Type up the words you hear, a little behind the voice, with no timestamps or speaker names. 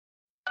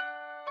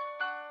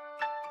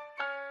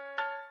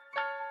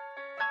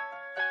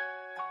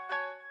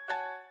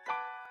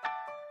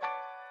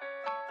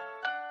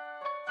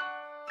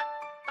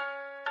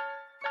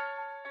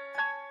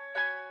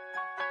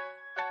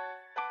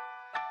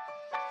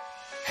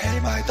Hey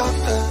my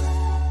doctor,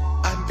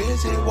 I'm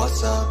busy,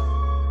 what's up?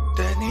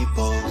 Then he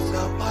pulls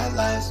up my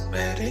last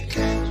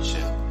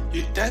medication.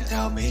 You then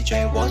tell me,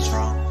 Jay, what's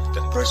wrong?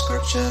 The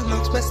prescription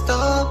looks messed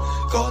up.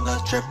 Gonna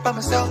trip by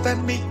myself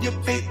and meet new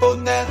people.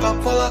 Never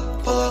pull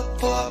up, pull up,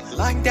 pull up.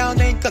 Lying down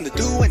ain't gonna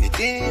do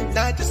anything.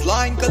 Not this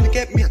line gonna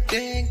get me a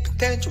thing.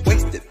 Potential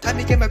wasted time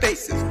to get my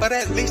bases, but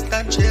at least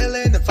I'm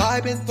chilling and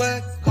vibing.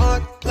 Work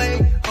hard,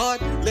 play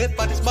hard, live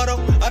by this motto.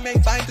 I may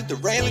find the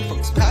derailing from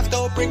this path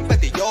though. Bring back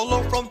the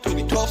YOLO from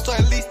 2012, so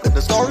at least I'm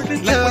the story to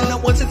tell. Like when I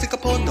was in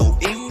Singapore, no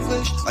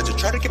English. I just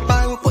try to get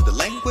by with all the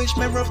language.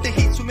 Member of the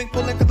heat, swimming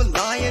pool like a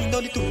lion. No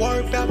need to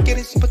worry about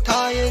getting super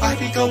tired. I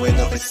be going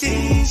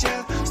overseas,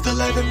 yeah. Still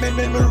having my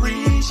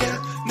memories, yeah.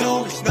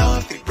 No, it's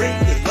nothing. Bring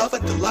your love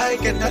and the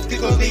like and have to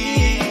go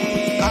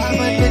leave. I'm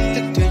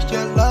addicted to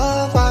your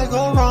love, I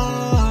go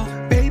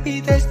wrong. Baby,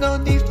 there's no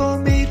need for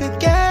me to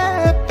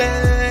get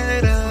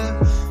better.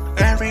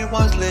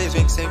 Everyone's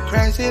living same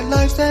crazy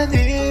lives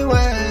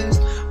anyways.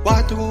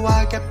 Why do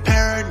I get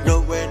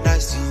paranoid when I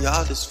see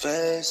others'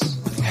 face?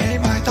 Hey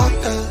my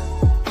doctor,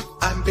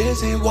 I'm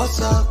busy, what's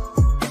up?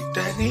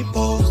 Then he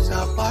pulls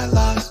out my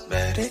last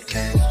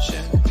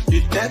medication.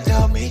 You then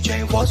tell me,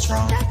 Jay, what's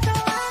wrong? You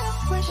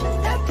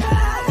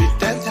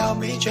then tell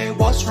me, Jay,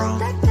 what's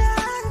wrong?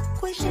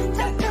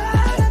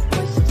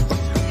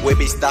 We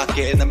be stuck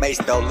in the maze,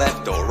 though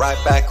left or right,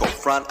 back or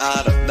front,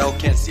 I don't know,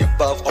 can't see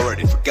above,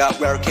 already forgot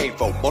where I came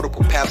from.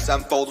 Multiple paths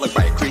unfold like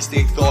my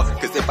increasing thought,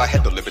 cause if I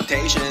had no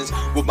limitations,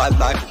 would my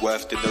life be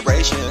worth the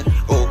duration?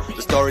 Oh,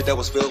 the story that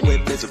was filled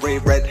with misery,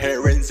 red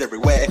herrings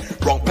everywhere.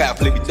 Wrong path,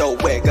 leave me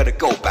nowhere, gotta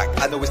go back.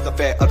 I know it's not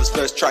fair, others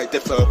first try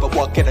differ, but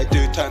what can I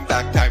do? Turn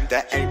back time,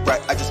 that ain't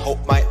right. I just hope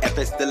my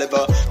efforts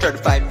deliver, try to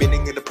find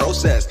meaning in the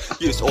process.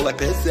 Use all I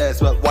possess,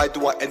 but why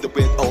do I end up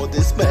with all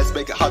this mess?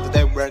 Make it harder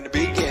than where to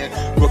begin,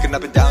 working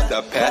up and down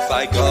the path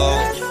I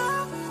go.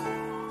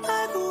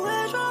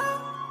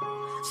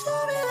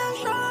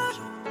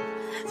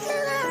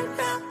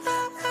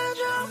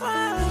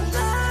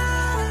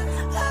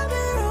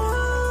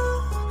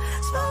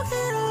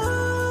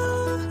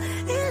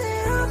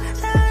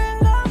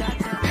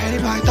 Hey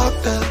my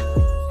doctor,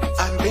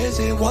 I'm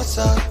busy, what's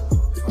up?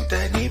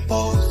 Then he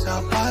pulls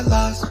out my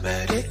last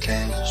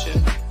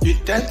medication. You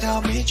then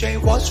tell me, Jay,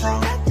 what's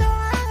wrong?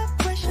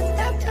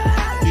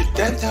 You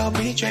then tell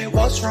me, Jay,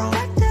 what's wrong?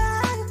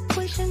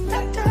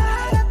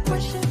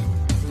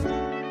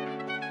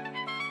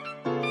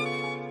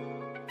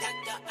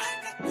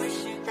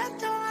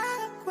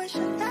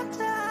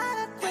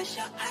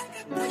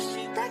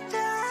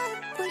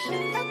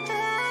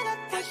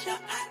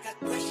 I got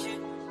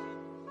question.